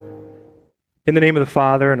In the name of the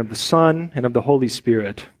Father, and of the Son, and of the Holy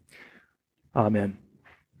Spirit. Amen.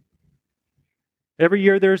 Every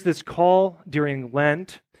year there's this call during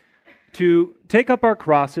Lent to take up our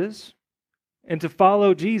crosses and to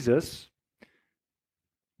follow Jesus,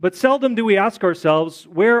 but seldom do we ask ourselves,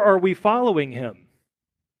 where are we following him?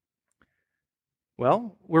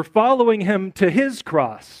 Well, we're following him to his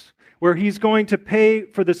cross, where he's going to pay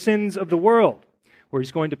for the sins of the world, where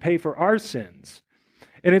he's going to pay for our sins.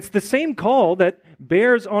 And it's the same call that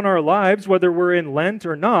bears on our lives, whether we're in Lent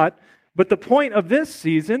or not. But the point of this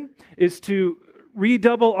season is to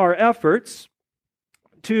redouble our efforts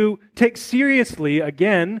to take seriously,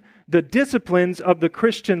 again, the disciplines of the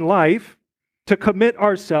Christian life, to commit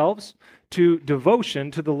ourselves to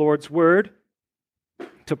devotion to the Lord's Word,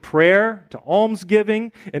 to prayer, to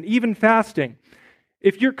almsgiving, and even fasting.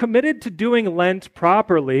 If you're committed to doing Lent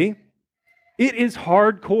properly, it is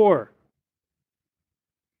hardcore.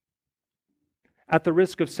 At the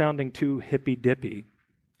risk of sounding too hippy-dippy,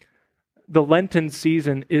 the Lenten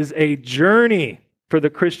season is a journey for the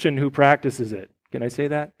Christian who practices it. Can I say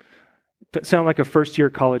that? Sound like a first-year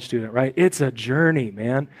college student, right? It's a journey,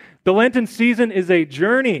 man. The Lenten season is a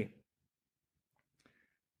journey.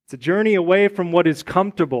 It's a journey away from what is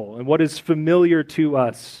comfortable and what is familiar to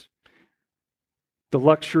us. The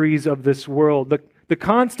luxuries of this world, the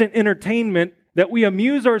constant entertainment that we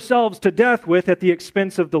amuse ourselves to death with at the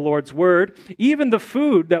expense of the Lord's Word, even the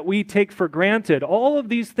food that we take for granted, all of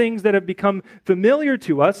these things that have become familiar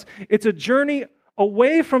to us, it's a journey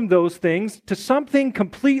away from those things to something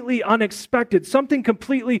completely unexpected, something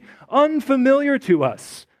completely unfamiliar to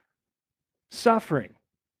us. Suffering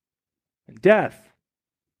and death.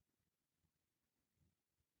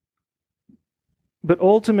 But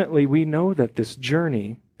ultimately, we know that this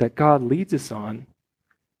journey that God leads us on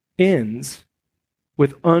ends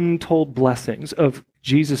with untold blessings of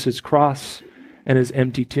Jesus' cross and his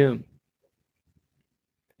empty tomb.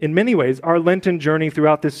 In many ways, our Lenten journey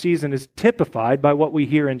throughout this season is typified by what we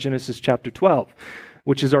hear in Genesis chapter 12,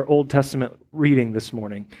 which is our Old Testament reading this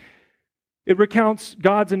morning. It recounts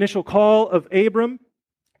God's initial call of Abram,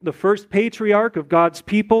 the first patriarch of God's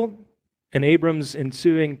people, and Abram's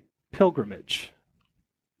ensuing pilgrimage.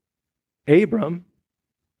 Abram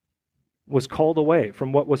was called away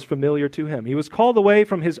from what was familiar to him. He was called away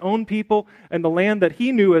from his own people and the land that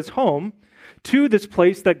he knew as home to this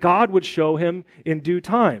place that God would show him in due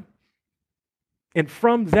time. And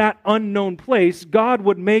from that unknown place, God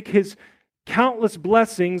would make his countless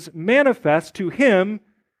blessings manifest to him,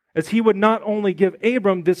 as he would not only give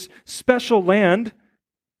Abram this special land,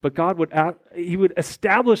 but he would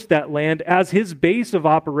establish that land as his base of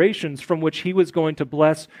operations from which he was going to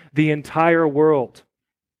bless the entire world.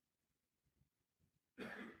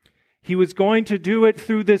 He was going to do it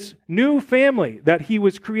through this new family that he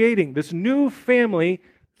was creating, this new family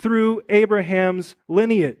through Abraham's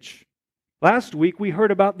lineage. Last week, we heard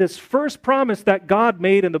about this first promise that God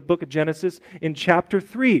made in the book of Genesis in chapter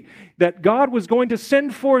 3, that God was going to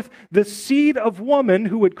send forth the seed of woman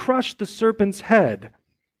who would crush the serpent's head.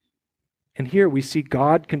 And here we see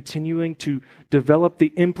God continuing to develop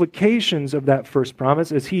the implications of that first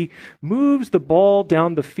promise as he moves the ball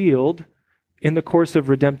down the field in the course of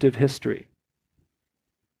redemptive history.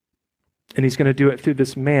 And he's going to do it through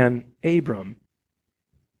this man, Abram.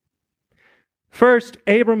 First,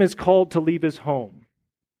 Abram is called to leave his home.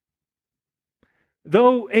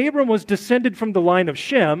 Though Abram was descended from the line of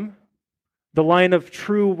Shem, the line of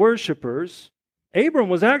true worshipers, Abram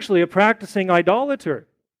was actually a practicing idolater.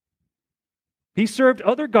 He served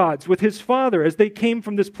other gods with his father as they came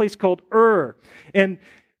from this place called Ur. And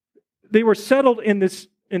they were settled in this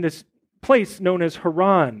place known as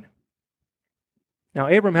Haran. Now,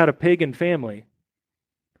 Abram had a pagan family,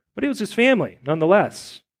 but it was his family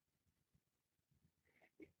nonetheless.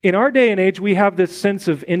 In our day and age, we have this sense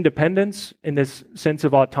of independence and this sense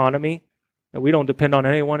of autonomy, that we don't depend on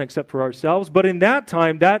anyone except for ourselves. But in that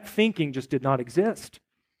time, that thinking just did not exist.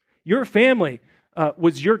 Your family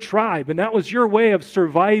was your tribe, and that was your way of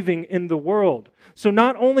surviving in the world. So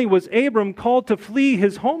not only was Abram called to flee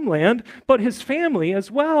his homeland, but his family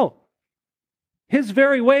as well. His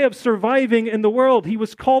very way of surviving in the world, he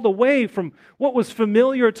was called away from what was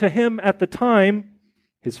familiar to him at the time,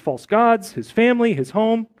 his false gods, his family, his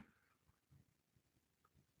home,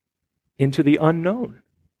 into the unknown.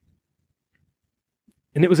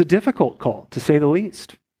 And it was a difficult call, to say the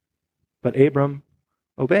least. But Abram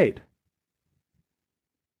obeyed.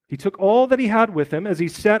 He took all that he had with him as he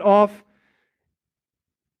set off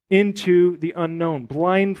into the unknown,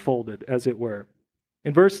 blindfolded, as it were.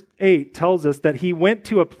 In verse 8 tells us that he went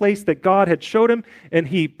to a place that God had showed him, and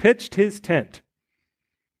he pitched his tent.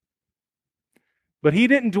 But he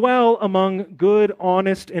didn't dwell among good,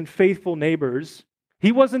 honest, and faithful neighbors.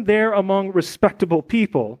 He wasn't there among respectable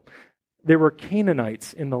people. There were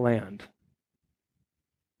Canaanites in the land.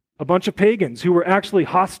 A bunch of pagans who were actually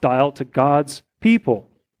hostile to God's people.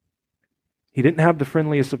 He didn't have the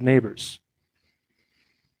friendliest of neighbors.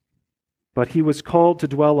 But he was called to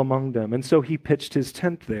dwell among them, and so he pitched his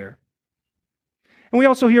tent there. And we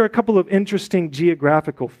also hear a couple of interesting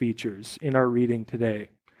geographical features in our reading today.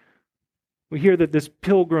 We hear that this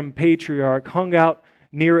Pilgrim Patriarch hung out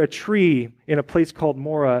near a tree in a place called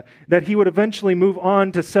Morah, that he would eventually move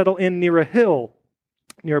on to settle in near a hill,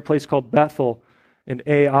 near a place called Bethel and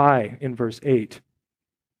Ai in verse 8.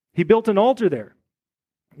 He built an altar there.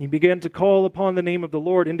 He began to call upon the name of the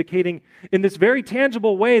Lord, indicating in this very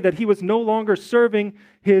tangible way that he was no longer serving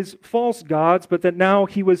his false gods, but that now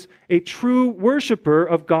he was a true worshiper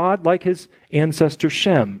of God like his ancestor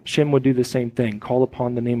Shem. Shem would do the same thing, call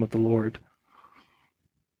upon the name of the Lord.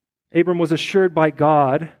 Abram was assured by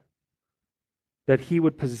God that he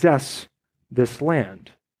would possess this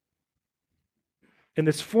land. And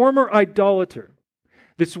this former idolater,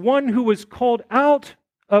 this one who was called out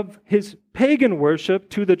of his pagan worship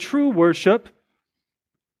to the true worship,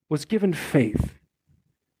 was given faith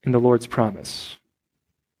in the Lord's promise.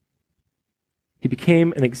 He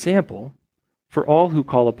became an example for all who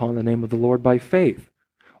call upon the name of the Lord by faith.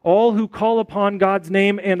 All who call upon God's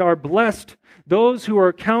name and are blessed, those who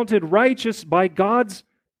are counted righteous by God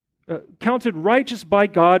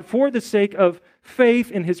for the sake of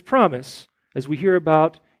faith in his promise, as we hear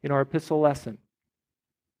about in our epistle lesson.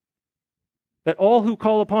 That all who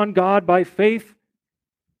call upon God by faith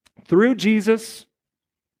through Jesus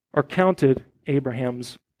are counted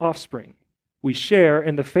Abraham's offspring. We share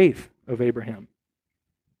in the faith of Abraham.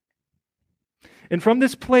 And from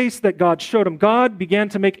this place that God showed him, God began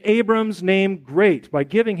to make Abram's name great by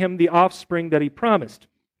giving him the offspring that he promised.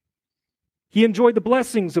 He enjoyed the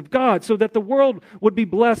blessings of God so that the world would be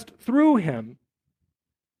blessed through him.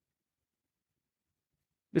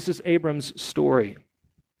 This is Abram's story.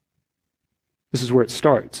 This is where it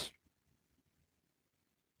starts.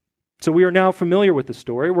 So we are now familiar with the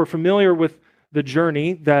story. We're familiar with the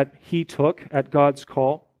journey that he took at God's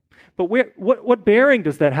call. But what bearing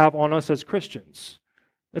does that have on us as Christians?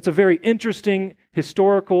 That's a very interesting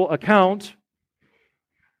historical account.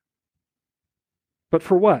 But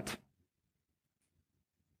for what?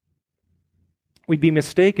 We'd be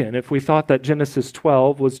mistaken if we thought that Genesis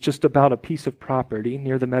 12 was just about a piece of property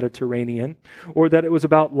near the Mediterranean, or that it was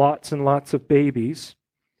about lots and lots of babies.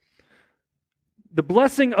 The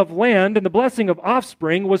blessing of land and the blessing of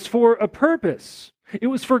offspring was for a purpose. It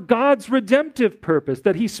was for God's redemptive purpose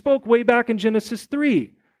that he spoke way back in Genesis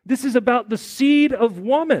 3. This is about the seed of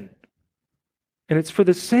woman. And it's for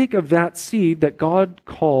the sake of that seed that God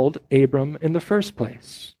called Abram in the first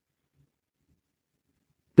place.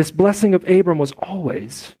 This blessing of Abram was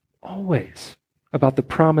always about the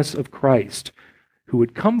promise of Christ, who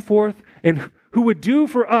would come forth and who would do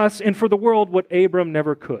for us and for the world what Abram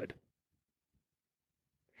never could.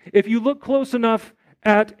 If you look close enough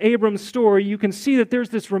at Abram's story, you can see that there's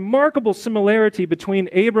this remarkable similarity between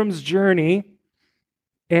Abram's journey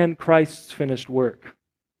and Christ's finished work.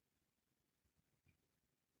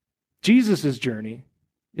 Jesus' journey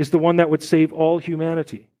is the one that would save all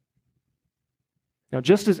humanity. Now,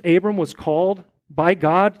 just as Abram was called by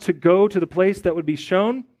God to go to the place that would be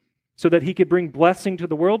shown so that he could bring blessing to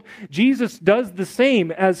the world, Jesus does the same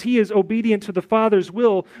as he is obedient to the Father's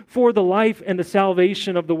will for the life and the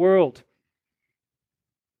salvation of the world.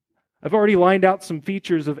 I've already lined out some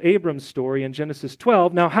features of Abram's story in Genesis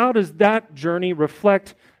 12. Now, how does that journey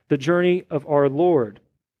reflect the journey of our Lord?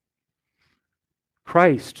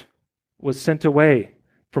 Christ was sent away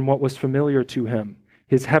from what was familiar to him,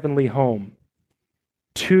 his heavenly home,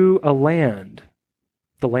 to a land,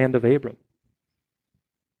 the land of Abram.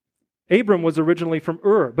 Abram was originally from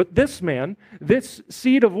Ur, but this man, this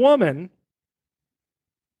seed of woman,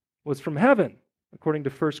 was from heaven, according to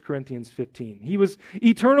 1 Corinthians 15. He was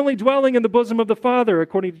eternally dwelling in the bosom of the Father,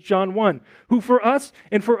 according to John 1, who for us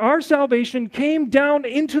and for our salvation came down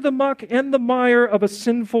into the muck and the mire of a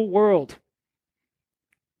sinful world.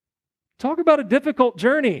 Talk about a difficult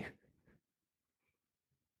journey.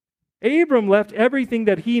 Abram left everything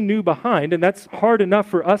that he knew behind, and that's hard enough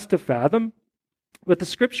for us to fathom. But the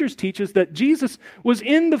Scriptures teach us that Jesus was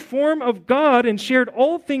in the form of God and shared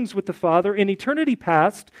all things with the Father in eternity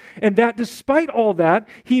past, and that despite all that,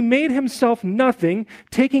 he made himself nothing,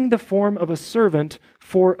 taking the form of a servant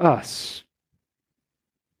for us.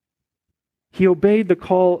 He obeyed the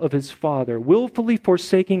call of his Father, willfully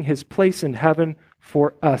forsaking his place in heaven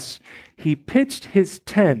for us. He pitched his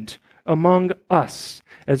tent among us,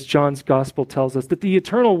 as John's gospel tells us, that the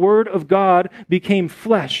eternal Word of God became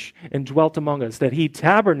flesh and dwelt among us, that he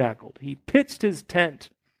tabernacled, he pitched his tent,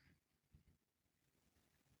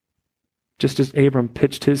 just as Abram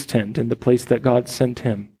pitched his tent in the place that God sent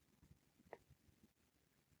him.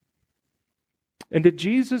 And did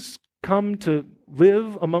Jesus come to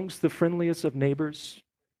live amongst the friendliest of neighbors?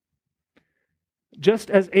 Just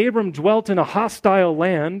as Abram dwelt in a hostile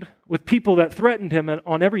land with people that threatened him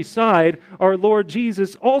on every side, our Lord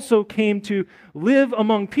Jesus also came to live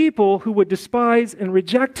among people who would despise and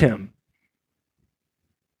reject him.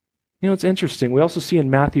 You know, it's interesting. We also see in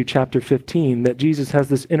Matthew chapter 15 that Jesus has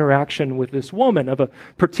this interaction with this woman of a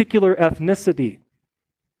particular ethnicity.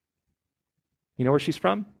 You know where she's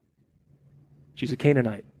from? She's a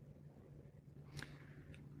Canaanite.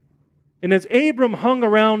 And as Abram hung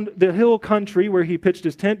around the hill country where he pitched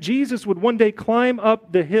his tent, Jesus would one day climb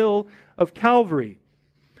up the hill of Calvary.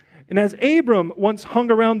 And as Abram once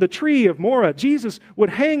hung around the tree of Morah, Jesus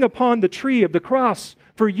would hang upon the tree of the cross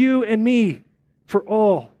for you and me, for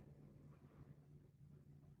all.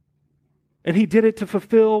 And he did it to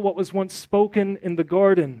fulfill what was once spoken in the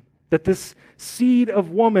garden, that this seed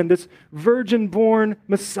of woman, this virgin-born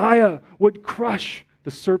Messiah, would crush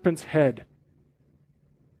the serpent's head.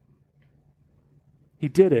 He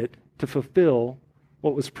did it to fulfill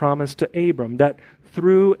what was promised to Abram, that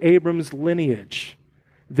through Abram's lineage,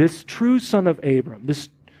 this true son of Abram,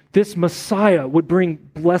 this Messiah would bring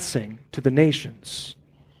blessing to the nations.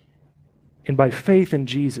 And by faith in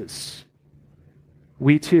Jesus,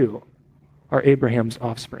 we too are Abraham's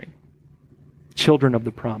offspring, children of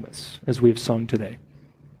the promise, as we have sung today.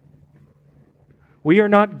 We are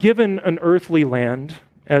not given an earthly land,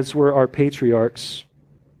 as were our patriarchs,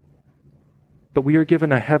 but we are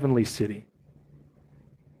given a heavenly city.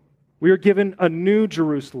 We are given a new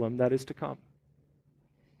Jerusalem that is to come.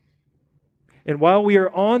 And while we are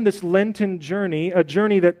on this Lenten journey, a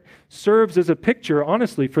journey that serves as a picture,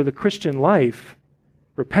 honestly, for the Christian life,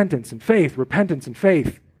 repentance and faith,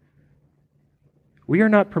 we are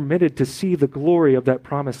not permitted to see the glory of that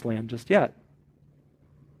promised land just yet.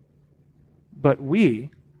 But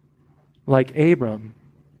we, like Abram,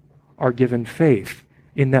 are given faith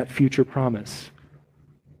in that future promise.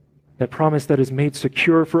 That promise that is made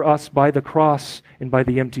secure for us by the cross and by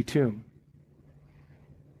the empty tomb.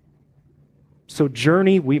 So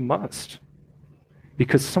journey we must,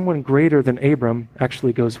 because someone greater than Abram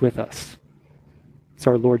actually goes with us. It's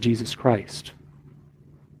our Lord Jesus Christ.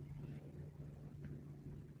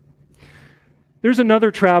 There's another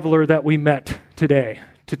traveler that we met today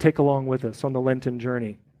to take along with us on the Lenten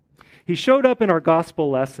journey. He showed up in our gospel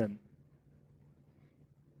lesson.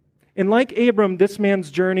 And like Abram, this man's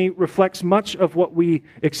journey reflects much of what we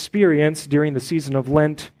experience during the season of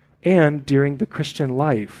Lent and during the Christian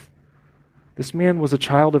life. This man was a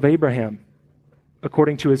child of Abraham,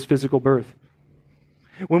 according to his physical birth.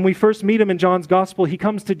 When we first meet him in John's gospel, he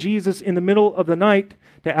comes to Jesus in the middle of the night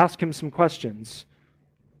to ask him some questions.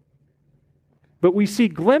 But we see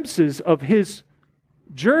glimpses of his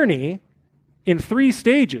journey in 3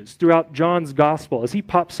 stages throughout John's gospel, as he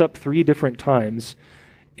pops up 3 different times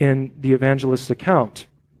in the evangelist's account.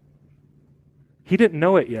 He didn't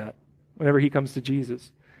know it yet whenever he comes to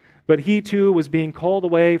Jesus. But he too was being called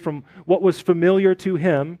away from what was familiar to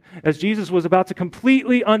him as Jesus was about to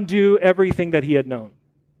completely undo everything that he had known.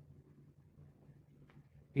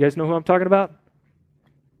 You guys know who I'm talking about?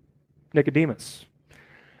 Nicodemus.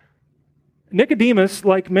 Nicodemus,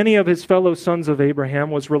 like many of his fellow sons of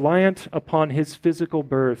Abraham, was reliant upon his physical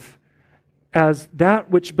birth as that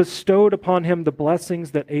which bestowed upon him the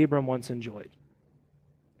blessings that Abram once enjoyed.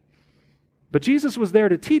 But Jesus was there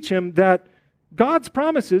to teach him that God's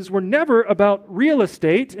promises were never about real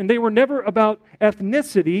estate, and they were never about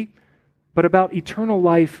ethnicity, but about eternal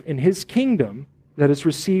life in his kingdom that is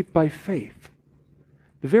received by faith.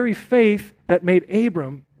 The very faith that made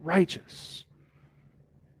Abram righteous.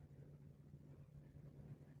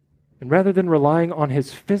 And rather than relying on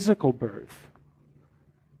his physical birth,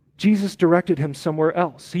 Jesus directed him somewhere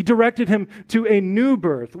else. He directed him to a new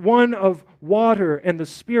birth, one of water and the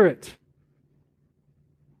Spirit.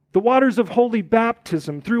 The waters of holy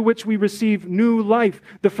baptism through which we receive new life,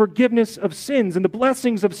 the forgiveness of sins, and the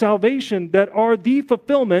blessings of salvation that are the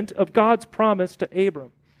fulfillment of God's promise to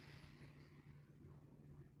Abram.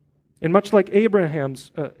 And much like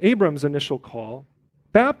Abram's initial call,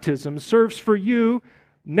 baptism serves for you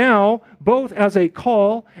now both as a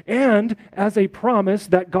call and as a promise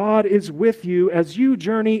that God is with you as you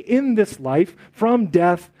journey in this life from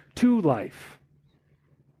death to life.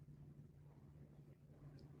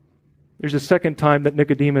 There's a second time that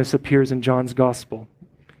Nicodemus appears in John's gospel.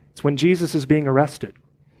 It's when Jesus is being arrested.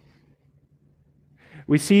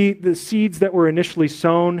 We see the seeds that were initially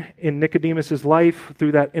sown in Nicodemus' life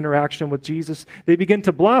through that interaction with Jesus. They begin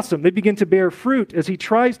to blossom. They begin to bear fruit as he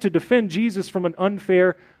tries to defend Jesus from an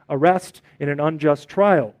unfair arrest in an unjust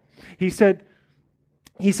trial. He said,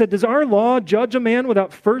 "Does our law judge a man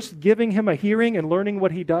without first giving him a hearing and learning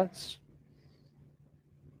what he does?"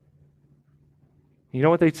 You know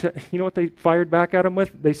what they said? You know what they fired back at him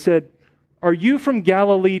with? They said, "Are you from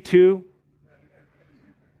Galilee too?"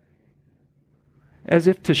 As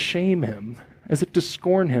if to shame him, as if to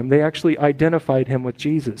scorn him, they actually identified him with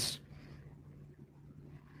Jesus.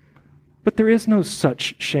 But there is no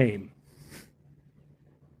such shame.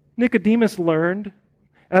 Nicodemus learned,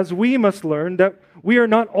 as we must learn, that we are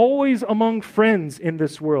not always among friends in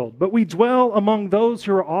this world, but we dwell among those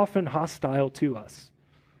who are often hostile to us.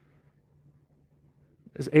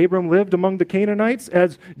 As Abram lived among the Canaanites,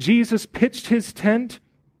 as Jesus pitched his tent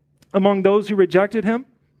among those who rejected him,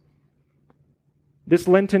 this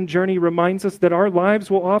Lenten journey reminds us that our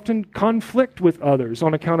lives will often conflict with others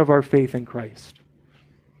on account of our faith in Christ.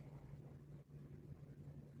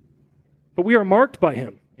 But we are marked by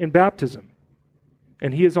him in baptism,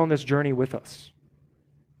 and he is on this journey with us.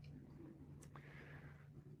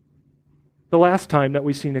 The last time that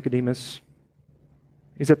we see Nicodemus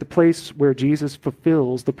is at the place where Jesus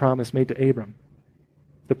fulfills the promise made to Abram,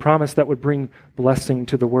 the promise that would bring blessing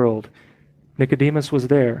to the world. Nicodemus was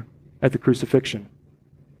there at the crucifixion.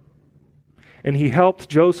 And he helped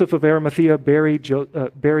Joseph of Arimathea bury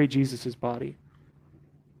Jesus' body.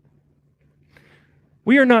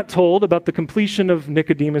 We are not told about the completion of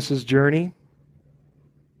Nicodemus' journey,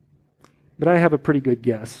 but I have a pretty good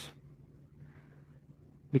guess.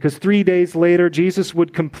 Because 3 days later, Jesus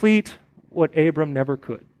would complete what Abram never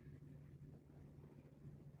could.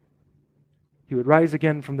 He would rise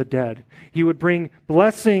again from the dead. He would bring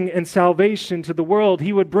blessing and salvation to the world.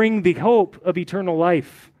 He would bring the hope of eternal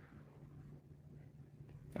life.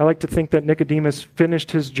 I like to think that Nicodemus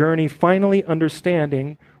finished his journey finally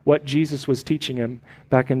understanding what Jesus was teaching him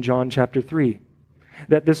back in John chapter 3.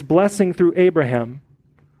 That this blessing through Abraham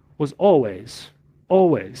was always,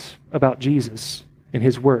 always about Jesus and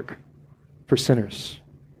his work for sinners.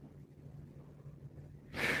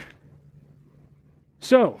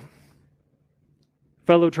 So,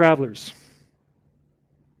 fellow travelers,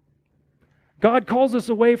 God calls us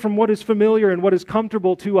away from what is familiar and what is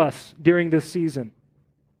comfortable to us during this season.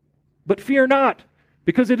 But fear not,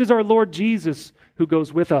 because it is our Lord Jesus who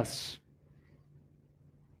goes with us.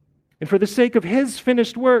 And for the sake of his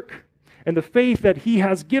finished work and the faith that he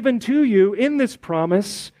has given to you in this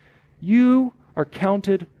promise, you are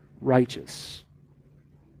counted righteous,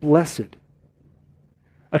 blessed,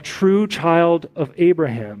 a true child of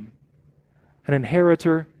Abraham, an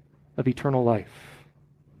inheritor of eternal life.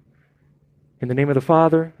 In the name of the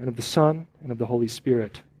Father, and of the Son, and of the Holy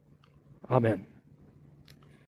Spirit. Amen.